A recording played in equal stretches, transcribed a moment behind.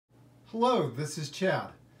Hello, this is Chad.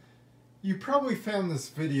 You probably found this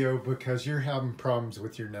video because you're having problems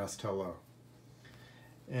with your Nest Hello.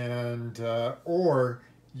 Or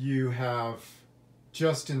you have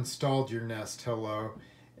just installed your Nest Hello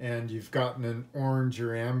and you've gotten an orange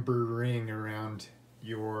or amber ring around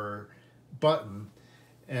your button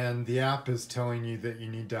and the app is telling you that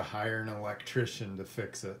you need to hire an electrician to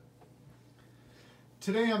fix it.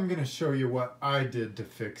 Today I'm going to show you what I did to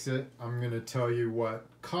fix it. I'm going to tell you what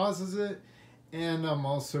causes it, and I'm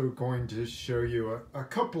also going to show you a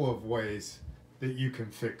couple of ways that you can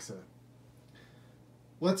fix it.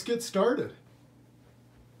 Let's get started.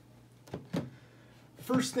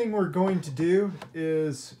 First thing we're going to do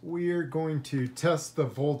is we are going to test the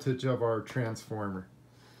voltage of our transformer.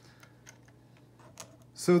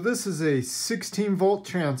 So this is a 16 volt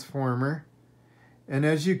transformer, and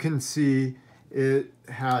as you can see, it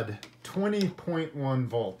had 20.1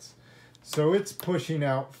 volts. So it's pushing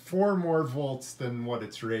out 4 more volts than what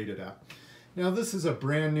it's rated at. Now this is a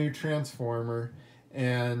brand new transformer,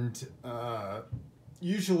 and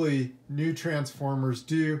usually new transformers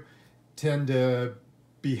do tend to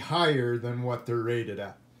be higher than what they're rated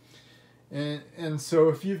at. And so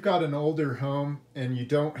if you've got an older home and you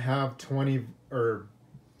don't have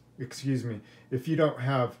if you don't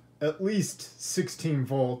have at least 16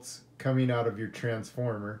 volts coming out of your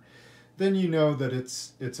transformer, then you know that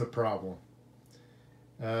it's a problem.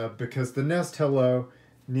 Because the Nest Hello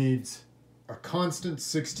needs a constant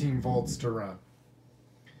 16 volts to run.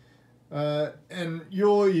 And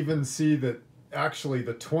you'll even see that actually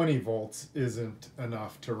the 20 volts isn't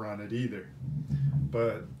enough to run it either.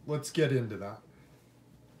 But let's get into that.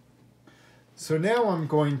 So now I'm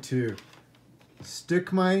going to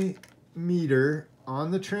stick my meter on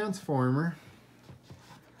the transformer,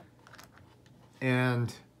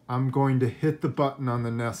 and I'm going to hit the button on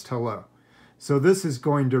the Nest Hello. So this is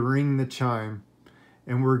going to ring the chime,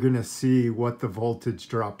 and we're going to see what the voltage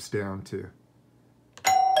drops down to.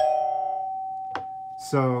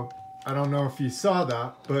 So I don't know if you saw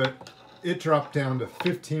that, but it dropped down to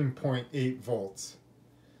 15.8 volts.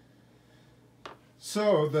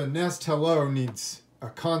 So the Nest Hello needs a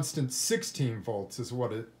constant 16 volts is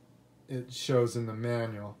what it shows in the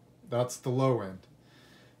manual. That's the low end.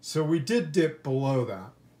 So we did dip below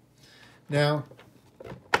that. Now,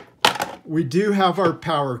 we do have our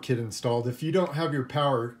power kit installed. If you don't have your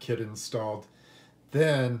power kit installed,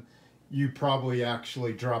 then you probably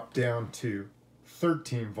actually drop down to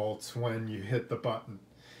 13 volts when you hit the button.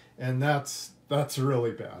 And that's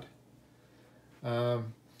really bad.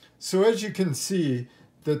 So as you can see,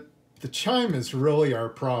 the chime is really our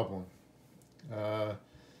problem.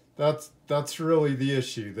 That's really the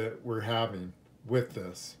issue that we're having with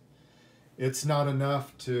this. It's not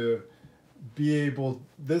enough to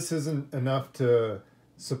this isn't enough to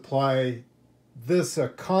supply this a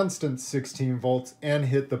constant 16 volts and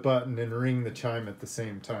hit the button and ring the chime at the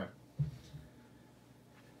same time.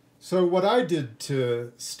 So what I did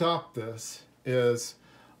to stop this is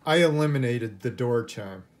I eliminated the door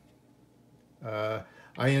chime. I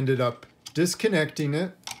ended up disconnecting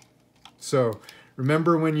it. So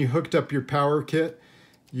remember when you hooked up your power kit,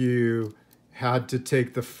 you had to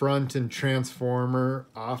take the front and transformer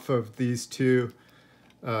off of these two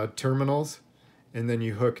terminals, and then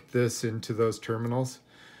you hooked this into those terminals.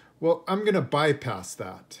 Well, I'm going to bypass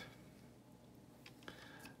that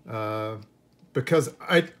because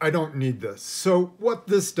I don't need this. So what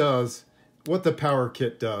this does, what the power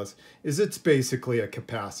kit does, is it's basically a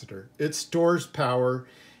capacitor. It stores power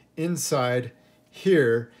inside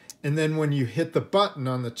here, and then when you hit the button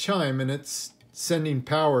on the chime and it's sending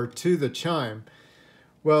power to the chime,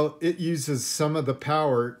 well, it uses some of the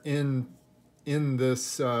power in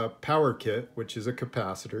this power kit, which is a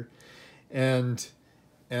capacitor, and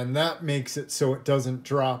that makes it so it doesn't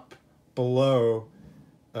drop below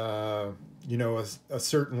a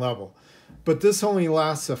certain level. But this only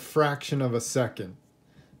lasts a fraction of a second.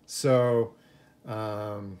 So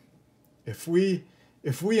if we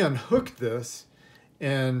unhook this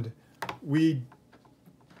and we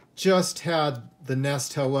just had the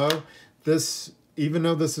Nest Hello, even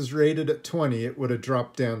though this is rated at 20, it would have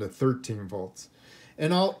dropped down to 13 volts.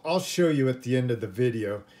 And I'll show you at the end of the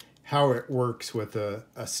video how it works with a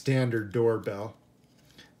standard doorbell.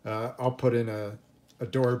 I'll put in a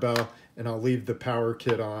doorbell and I'll leave the power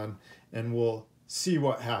kit on and we'll see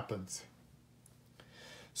what happens.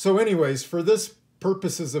 So anyways, for this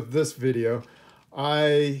purposes of this video,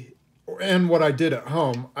 and what I did at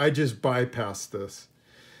home, I just bypassed this.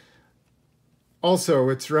 Also,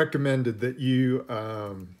 it's recommended that you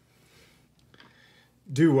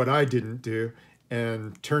do what I didn't do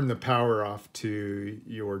and turn the power off to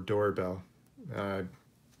your doorbell.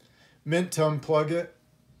 Meant to unplug it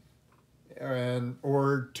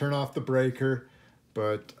or turn off the breaker,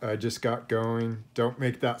 but I just got going. Don't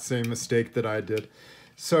make that same mistake that I did.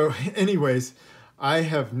 So anyways, I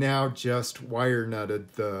have now just wire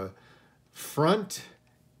nutted the front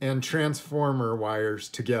and transformer wires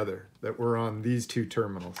together that were on these two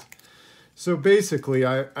terminals. So basically,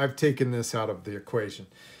 I've taken this out of the equation.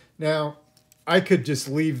 Now, I could just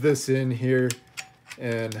leave this in here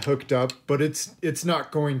and hooked up, but it's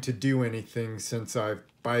not going to do anything since I've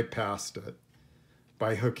bypassed it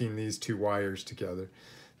by hooking these two wires together.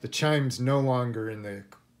 The chime's no longer in the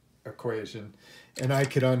equation, and I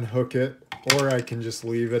could unhook it, or I can just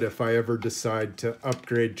leave it if I ever decide to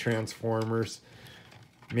upgrade transformers.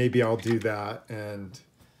 Maybe I'll do that and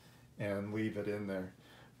leave it in there.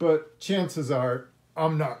 But chances are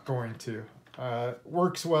I'm not going to.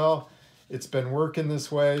 Works well. It's been working this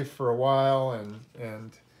way for a while,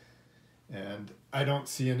 and I don't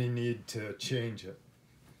see any need to change it.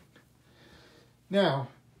 Now,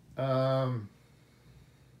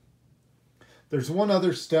 there's one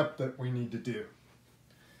other step that we need to do.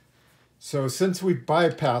 So since we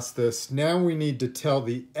bypassed this, now we need to tell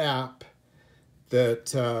the app that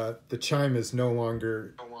the chime is no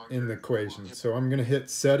longer in the equation. So I'm going to hit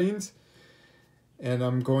settings, and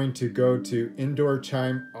I'm going to go to indoor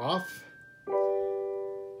chime off,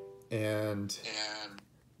 and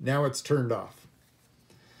now it's turned off.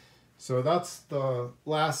 So that's the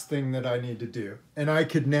last thing that I need to do. And I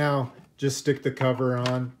could now just stick the cover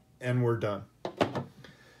on and we're done.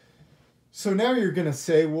 So now you're going to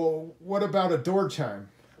say, well, what about a door chime?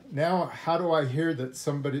 Now, how do I hear that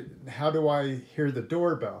how do I hear the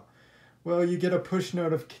doorbell? Well, you get a push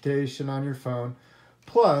notification on your phone.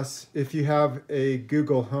 Plus, if you have a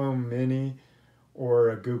Google Home Mini or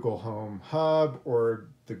a Google Home Hub or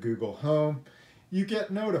the Google Home, you get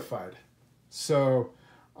notified. So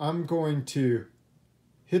I'm going to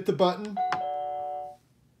hit the button.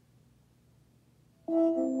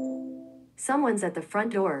 Someone's at the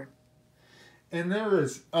front door. And there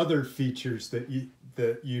is other features that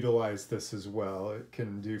utilize this as well. It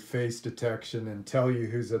can do face detection and tell you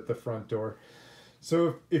who's at the front door.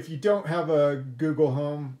 So if you don't have a Google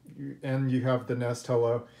Home and you have the Nest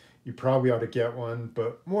Hello, you probably ought to get one,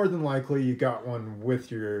 but more than likely you got one with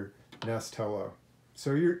your Nest Hello.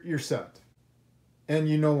 So you're set. And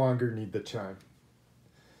you no longer need the chime.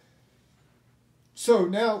 So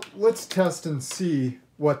now let's test and see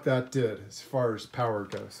what that did as far as power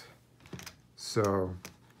goes. So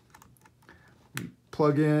we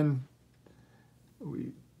plug in,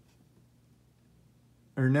 we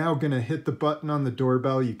are now going to hit the button on the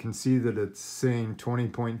doorbell. You can see that it's saying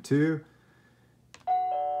 20.2,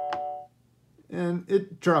 and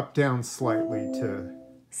it dropped down slightly to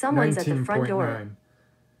 19.9. At the front door.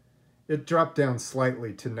 It dropped down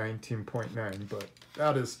slightly to 19.9, but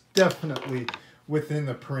that is definitely within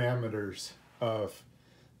the parameters of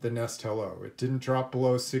the Nest Hello. It didn't drop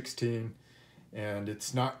below 16, and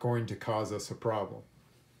it's not going to cause us a problem.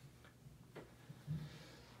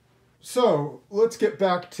 So let's get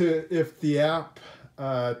back to if the app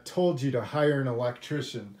told you to hire an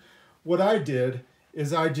electrician. What I did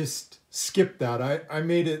is I just skipped that. I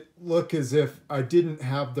made it look as if I didn't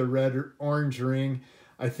have the red or orange ring.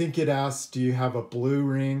 I think it asked, do you have a blue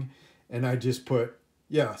ring? And I just put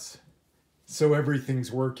yes. So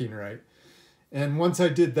everything's working right. And once I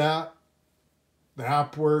did that, the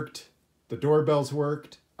app worked, the doorbells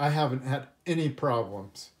worked. I haven't had any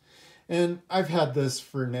problems. And I've had this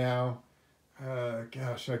for now,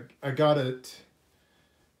 gosh, I got it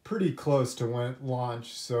pretty close to when it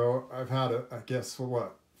launched. So I've had it, I guess,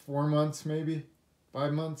 what, 4 months maybe?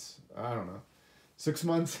 5 months? I don't know. 6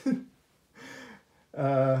 months?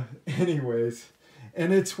 Anyways,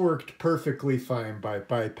 and it's worked perfectly fine by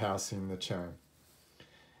bypassing the chime.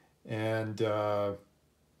 And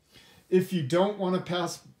if you don't want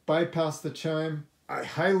to bypass the chime, I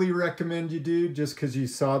highly recommend you do, just because you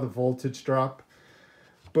saw the voltage drop.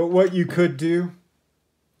 But what you could do,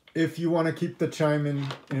 if you want to keep the chime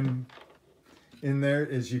in there,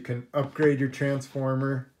 is you can upgrade your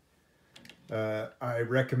transformer. I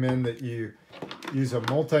recommend that you use a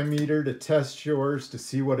multimeter to test yours to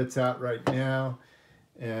see what it's at right now,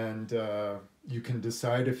 and you can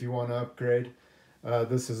decide if you want to upgrade.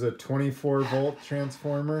 This is a 24-volt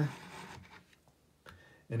transformer,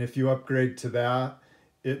 and if you upgrade to that,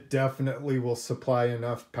 it definitely will supply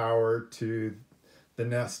enough power to the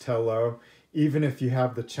Nest Hello, even if you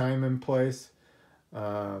have the chime in place.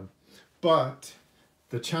 But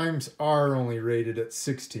the chimes are only rated at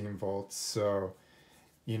 16 volts, so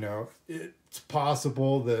you know it's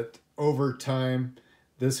possible that over time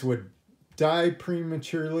this would die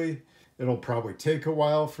prematurely. It'll probably take a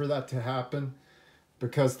while for that to happen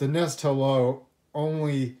because the Nest Hello,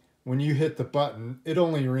 only when you hit the button, it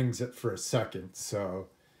only rings it for a second. So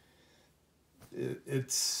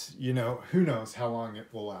it's, you know, who knows how long it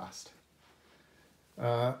will last.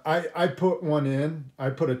 I put one in. I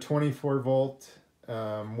put a 24 volt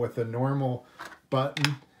with a normal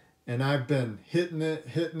button, and I've been hitting it,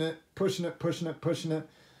 pushing it.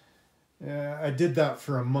 I did that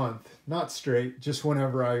for a month, not straight, just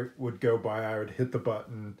whenever I would go by, I would hit the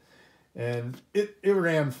button, and it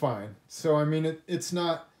ran fine. So, I mean, it's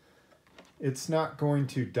not going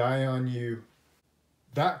to die on you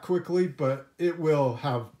that quickly, but it will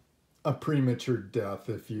have a premature death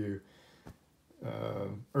if you,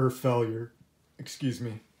 or failure, excuse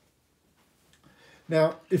me.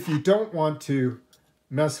 Now, if you don't want to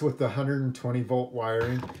mess with the 120 volt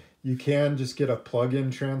wiring, you can just get a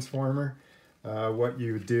plug-in transformer. What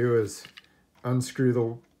you would do is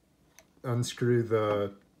unscrew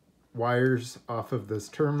the wires off of this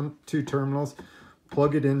two terminals,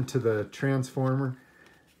 plug it into the transformer,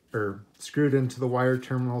 or screw it into the wire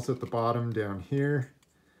terminals at the bottom down here,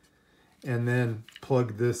 and then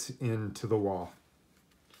plug this into the wall.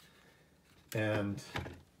 And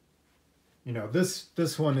you know,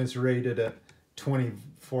 this one is rated at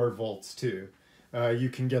 24 volts too. You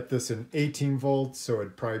can get this in 18 volts, so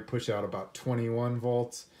it'd probably push out about 21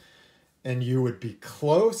 volts. And you would be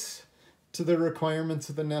close to the requirements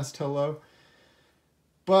of the Nest Hello.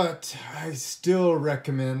 But I still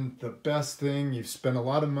recommend the best thing. You've spent a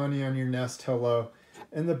lot of money on your Nest Hello.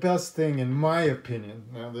 And the best thing, in my opinion,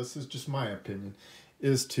 now this is just my opinion,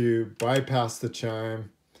 is to bypass the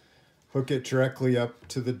chime, hook it directly up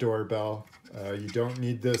to the doorbell. You don't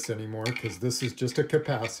need this anymore because this is just a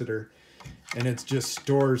capacitor, and it just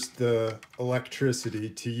stores the electricity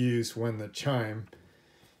to use when the chime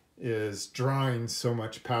is drawing so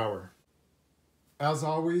much power. As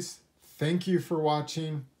always, thank you for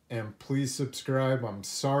watching, and please subscribe. I'm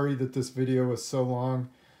sorry that this video was so long,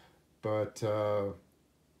 but it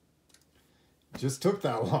just took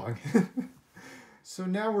that long. So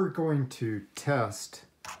now we're going to test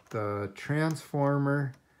the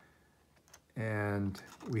transformer, and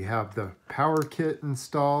we have the power kit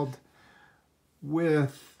installed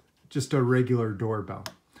with just a regular doorbell.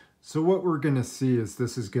 So what we're going to see is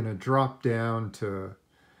this is going to drop down to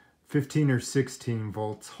 15 or 16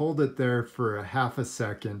 volts, hold it there for a half a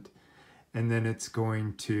second, and then it's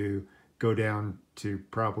going to go down to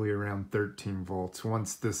probably around 13 volts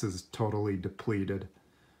once this is totally depleted.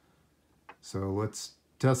 So let's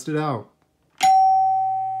test it out.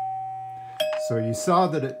 So you saw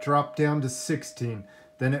that it dropped down to 16,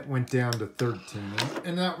 then it went down to 13,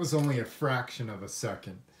 and that was only a fraction of a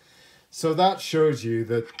second. So that shows you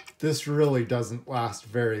that this really doesn't last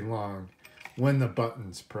very long when the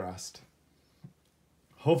button's pressed.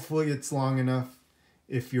 Hopefully it's long enough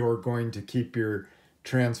if you're going to keep your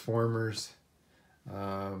transformers.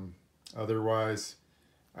 Otherwise,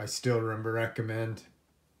 I still recommend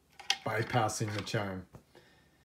bypassing the chime.